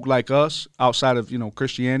day folk like us, outside of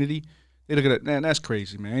Christianity, they look at it, man, that's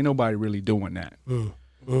crazy, man. Ain't nobody really doing that,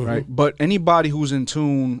 right? But anybody who's in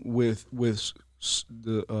tune with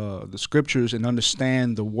the scriptures and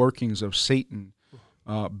understand the workings of Satan,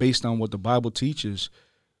 based on what the Bible teaches,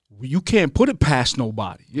 you can't put it past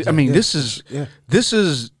nobody. I mean, this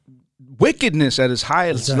is wickedness at its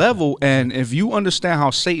highest level. And if you understand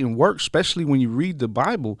how Satan works, especially when you read the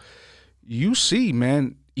Bible, you see,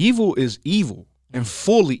 man, evil is evil and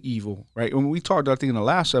fully evil, right? When we talked, I think, in the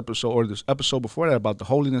last episode or this episode before that about the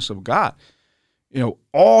holiness of God,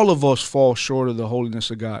 all of us fall short of the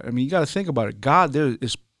holiness of God. I mean, you got to think about it. God there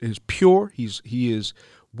is pure. He is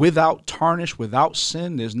without tarnish, without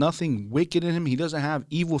sin. There's nothing wicked in him. He doesn't have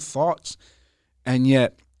evil thoughts. And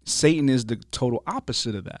yet Satan is the total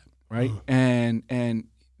opposite of that, right? And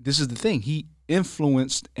this is the thing. He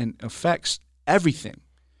influenced and affects everything,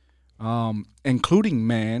 including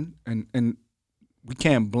man. And we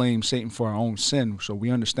can't blame Satan for our own sin, so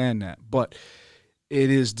we understand that. But it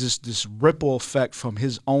is this ripple effect from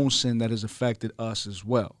his own sin that has affected us as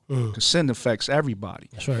well. Because sin affects everybody.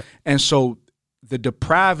 That's right. And so the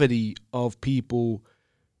depravity of people,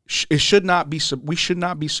 we should not be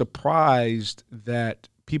surprised that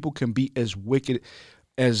people can be as wicked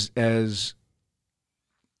as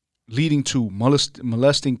leading to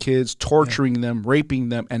molesting kids, torturing them, raping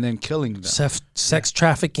them, and then killing them. Sex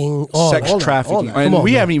trafficking, trafficking. And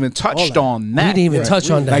we haven't even touched on that. We didn't even touch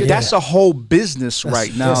on that. Like, that's a whole business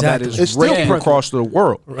right now that is raging across the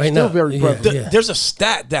world. Right now. Very prevalent. There's a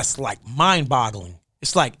stat that's like mind-boggling.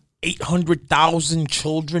 It's like 800,000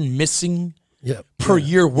 children missing per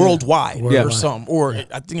year worldwide or something. Or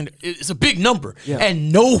I think it's a big number.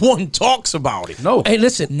 And no one talks about it. No. Hey,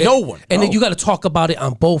 listen. No one. And then you got to talk about it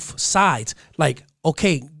on both sides. Like,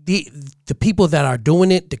 okay, the people that are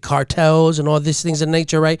doing it, the cartels and all these things of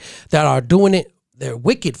nature, right, that are doing it, they're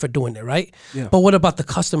wicked for doing it, right? Yeah. But what about the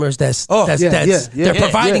customers they're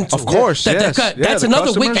providing to? Of course, that's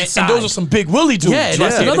another wicked side. And those are some big willy dudes. Yeah,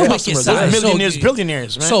 that's another wicked side. Millionaires,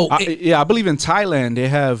 billionaires, man. So I believe in Thailand they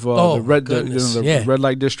have the red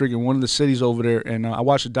light district in one of the cities over there, and I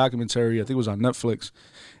watched a documentary. I think it was on Netflix,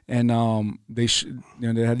 and they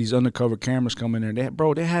had these undercover cameras come in there.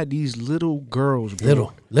 They had these little girls,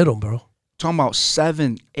 bro. little, bro. Talking about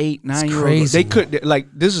 7, 8, 9 year olds. They could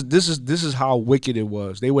this is how wicked it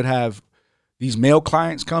was. They would have these male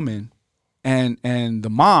clients come in, and the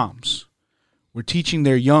moms were teaching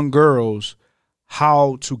their young girls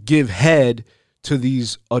how to give head to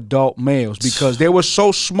these adult males because they were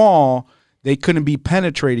so small they couldn't be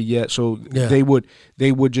penetrated yet. So they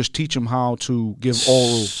would just teach them how to give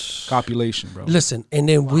oral copulation, bro. Listen, and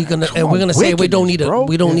then we're gonna say we don't need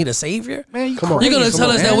a savior. Man, you're gonna tell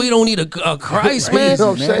us that we don't need a Christ, man.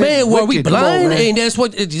 Man, were we blind? And that's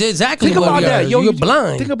what exactly think what about we that. are. Yo, You're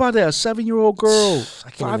blind. Think about that. A 7-year-old girl,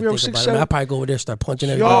 5-year-old, 6, 7. I'll probably go over there and start punching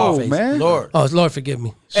everybody in the face. Man. Lord, forgive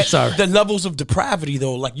me. Sorry. The levels of depravity,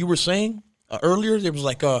 though, like you were saying earlier, there was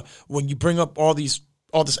like when you bring up all this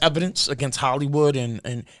evidence against Hollywood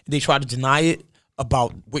and they try to deny it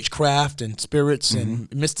about witchcraft and spirits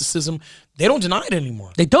and mysticism, they don't deny it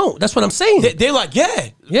anymore. They don't. That's what I'm saying. They're like,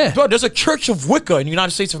 bro, there's a Church of Wicca in the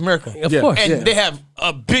United States of America. Of course. And they have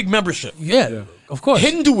a big membership. Yeah, of course.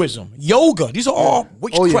 Hinduism, yoga, these are all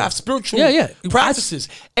witchcraft, spiritual practices.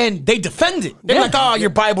 And they defend it. They're like, your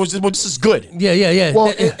Bible is this is good. Yeah.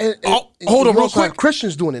 Well, hold on real quick. Have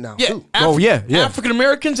Christians doing it now, too. African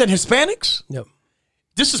Americans and Hispanics. Yep.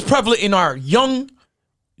 This is prevalent in our young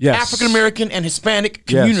African American and Hispanic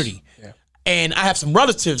community. Yes. And I have some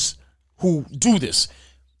relatives who do this.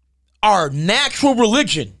 Our natural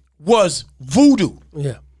religion was voodoo.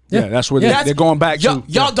 Yeah, that's where they're going back to.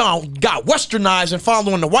 Y'all got westernized and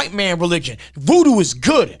following the white man religion. Voodoo is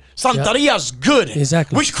good. Santeria is good.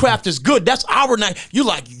 Exactly. Witchcraft is good. That's our night. You're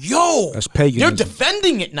like, that's paganism. They're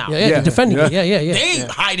defending it now. They're defending it. Yeah. They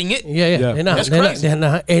ain't hiding it. Yeah. That's crazy. And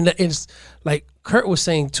it's like Kurt was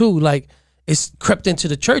saying too, like it's crept into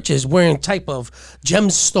the churches wearing type of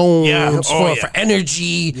gemstones for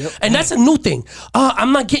energy. Yep. And that's a new thing.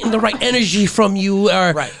 I'm not getting the right energy from you.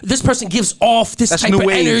 Or this person gives off this type of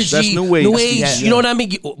energy. That's new age. Yeah. You know what I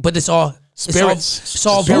mean? But it's all spirits. It's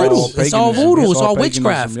all voodoo. It's all voodoo. It's all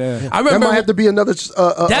witchcraft. Yeah. I remember that might have to be another.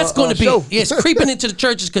 That's going to be. Show. It's creeping into the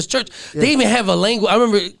churches because they even have a language. I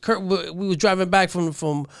remember Kurt. We was driving back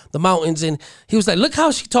from the mountains, and he was like, "Look how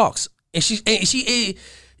she talks." And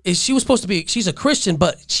she was supposed to be. She's a Christian,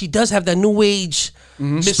 but she does have that new age.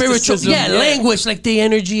 Spiritual, language, like the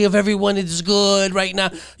energy of everyone is good right now.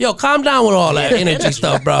 Yo, calm down with all that energy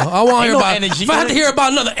stuff, bro. I want to hear about energy. If I have to hear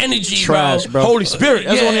about another energy, trash, bro. Holy Spirit,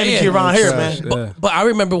 that's one energy around here, man. But I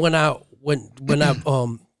remember when I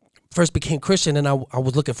first became Christian, and I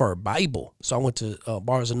was looking for a Bible, so I went to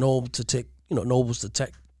Barnes and Noble to take Nobles to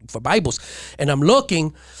check for Bibles, and I'm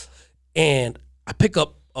looking, and I pick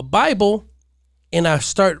up a Bible, and I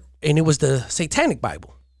start, and it was the Satanic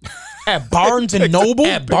Bible. At Barnes and Noble?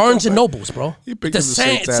 At Barnes and Nobles, bro. He picked The up the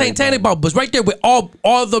Satanic Satanic Bible was right there with all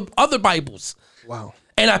the other Bibles. Wow.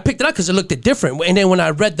 And I picked it up because it looked different. And then when I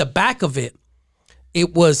read the back of it,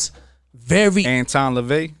 it was very Anton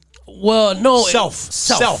LaVey. well, no, Self.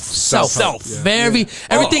 Very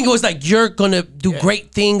everything was like you're gonna do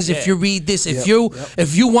great things if you read this. If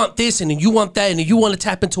you want this and then you want that and then you want to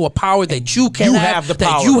tap into a power that you can have the that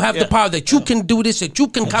power. you have the power that you can do this, that you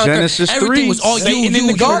can conquer. Genesis Everything 3. was all Satan in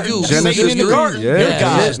the garden. Genesis Satan in the 3. garden. Yeah. You're Yeah.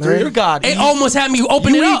 God. Yeah. You're God. It almost had me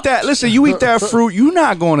open You it eat up. that. Listen, you eat that fruit. You're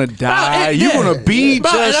not gonna die. You're gonna be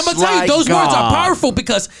Bro, just and I'm gonna tell like you, those words are God. powerful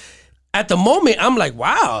because at the moment, I'm like,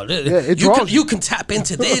 wow, you can tap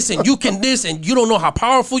into this and you can this and you don't know how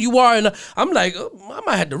powerful you are. And I'm like, oh, I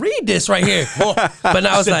might have to read this right here. But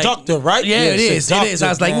I was like, seductive, right? Yeah, it is. It is. I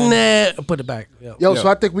was like, nah, put it back. Yo, so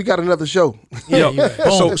I think we got another show.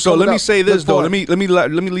 So let me say this though. Look Let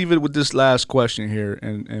me leave it with this last question here,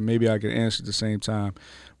 and maybe I can answer at the same time.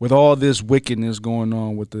 With all this wickedness going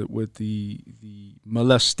on with the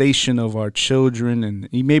molestation of our children, and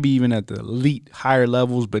maybe even at the elite higher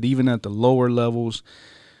levels, but even at the lower levels,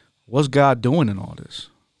 what's God doing in all this?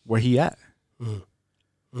 Where he at?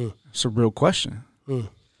 It's a real question.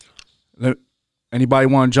 Anybody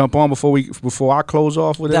want to jump on before I close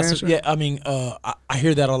off with an answer? Yeah, I mean, I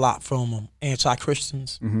hear that a lot from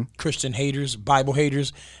anti-Christians, Christian haters, Bible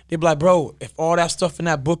haters. They be like, bro, if all that stuff in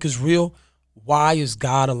that book is real, why is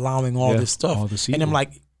God allowing all this stuff? all this And I'm evil.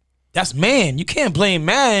 like, that's man. You can't blame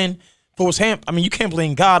man for what's happening. I mean, you can't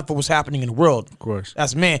blame God for what's happening in the world. Of course.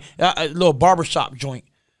 That's man. A little barbershop joint.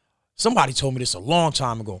 Somebody told me this a long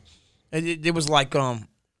time ago. It was like,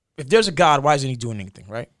 if there's a God, why isn't he doing anything,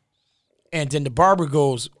 right? And then the barber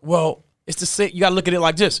goes, well, it's the same. You got to look at it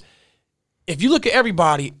like this. If you look at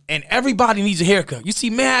everybody and everybody needs a haircut, you see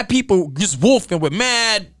mad people just wolfing with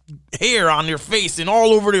mad hair on their face and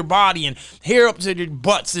all over their body and hair up to their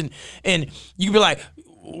butts. And you can be like,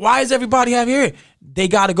 why does everybody have hair? They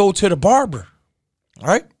got to go to the barber, all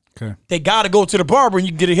right? Okay. They got to go to the barber and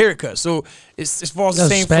you can get a haircut. So it's as far as That the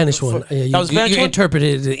was same a Spanish one. Yeah, that was a Spanish you one?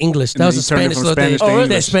 interpreted it in English. That And was a you turned it Spanish from little thing. Spanish to Yeah,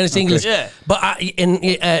 English. Spanish to Okay. English. Yeah. But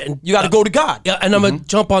and You got to go to God. Yeah, and I'm gonna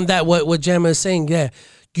jump on that. What Jamma is saying. Yeah,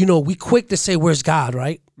 you know, we quick to say where's God,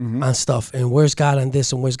 right, on stuff, and where's God on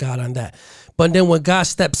this, and where's God on that. But then when God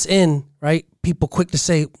steps in, right, people quick to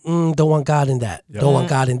say, don't want God in that, don't want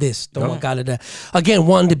God in this, don't want God in that. Again,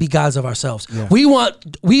 wanting to be gods of ourselves. We want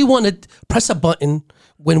to press a button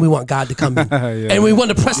when we want God to come in, and we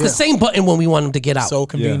want to press the same button when we want him to get out. So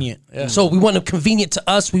convenient. Yeah. So we want him convenient to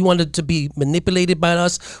us. We want him to be manipulated by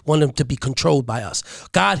us. Want him to be controlled by us.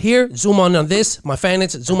 God here, zoom on this. My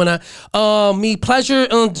fans, zoom on. Me pleasure,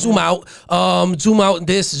 zoom out. Zoom out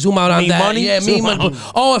this, zoom out on Me that. money, Yeah, me zoom money.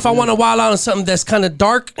 out. Oh, if I want to wild out on something that's kind of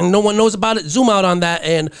dark and no one knows about it, zoom out on that.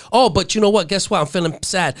 And but you know what? Guess what? I'm feeling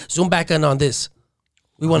sad. Zoom back in on this.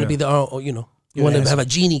 We want to be the, you want to have a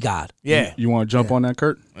genie God. Yeah. You want to jump on that,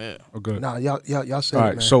 Kurt? Yeah. Oh, good. Nah, y'all said All it,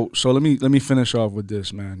 right, man. so let me finish off with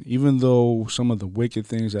this, man. Even though some of the wicked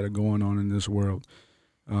things that are going on in this world,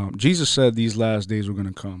 Jesus said these last days were going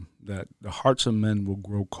to come, that the hearts of men will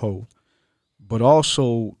grow cold. But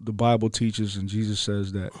also the Bible teaches and Jesus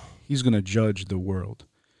says that he's going to judge the world.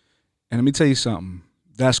 And let me tell you something,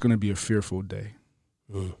 that's going to be a fearful day.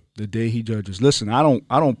 The day he judges. Listen, I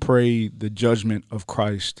don't pray the judgment of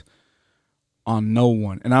Christ on no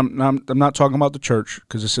one. And I'm not talking about the church,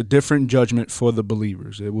 because it's a different judgment for the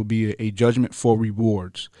believers. It will be a judgment for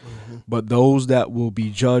rewards. But those that will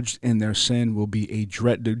be judged in their sin will be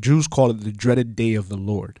the Jews call it the dreaded day of the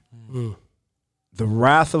Lord. The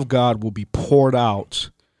wrath of God will be poured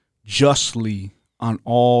out justly on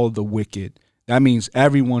all the wicked. That means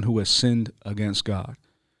everyone who has sinned against God.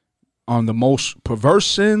 On the most perverse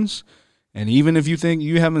sins, and even if you think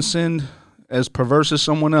you haven't sinned as perverse as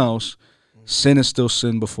someone else, sin is still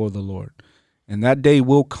sin before the Lord. And that day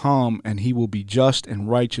will come, and he will be just and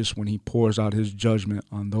righteous when he pours out his judgment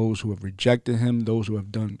on those who have rejected him, those who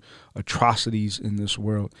have done atrocities in this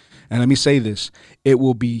world. And let me say this, it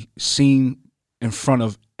will be seen in front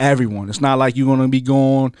of everyone. It's not like you're going to be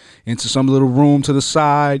going into some little room to the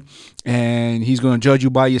side and he's going to judge you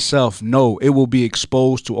by yourself. No, it will be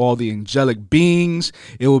exposed to all the angelic beings.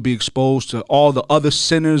 It will be exposed to all the other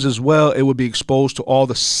sinners as well. It will be exposed to all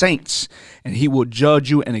the saints, and he will judge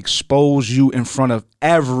you and expose you in front of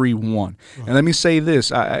everyone. And let me say this,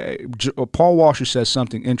 Paul Washer says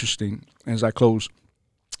something interesting as I close.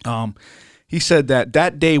 He said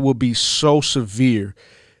that day will be so severe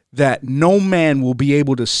that no man will be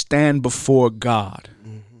able to stand before God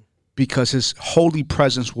because his holy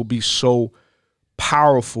presence will be so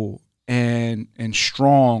powerful and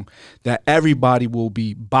strong that everybody will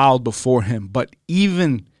be bowed before him. But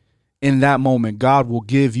even in that moment, God will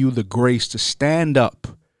give you the grace to stand up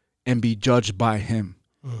and be judged by him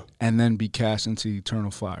and then be cast into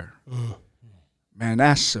eternal fire. Man,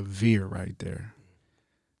 that's severe right there.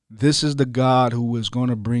 This is the God who is going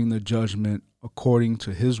to bring the judgment according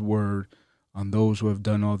to his word on those who have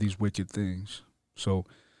done all these wicked things. So,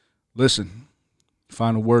 listen,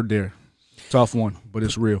 final word there. Tough one, but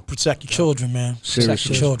it's real. Protect your children, man. Protect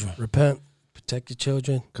Seriously. your children. Repent, protect your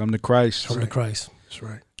children, Come to Christ. come to Christ. That's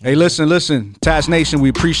right. Hey, listen. Tats Nation, we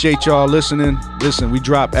appreciate y'all listening. Listen, we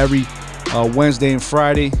drop every Wednesday and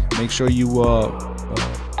Friday. Make sure you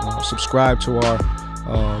subscribe to our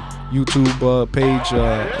YouTube page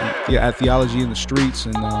at Theology in the Streets.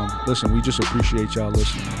 And listen, we just appreciate y'all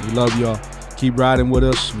listening. We love y'all. Keep riding with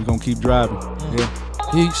us. We're going to keep driving. Yeah.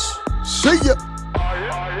 Peace. See ya.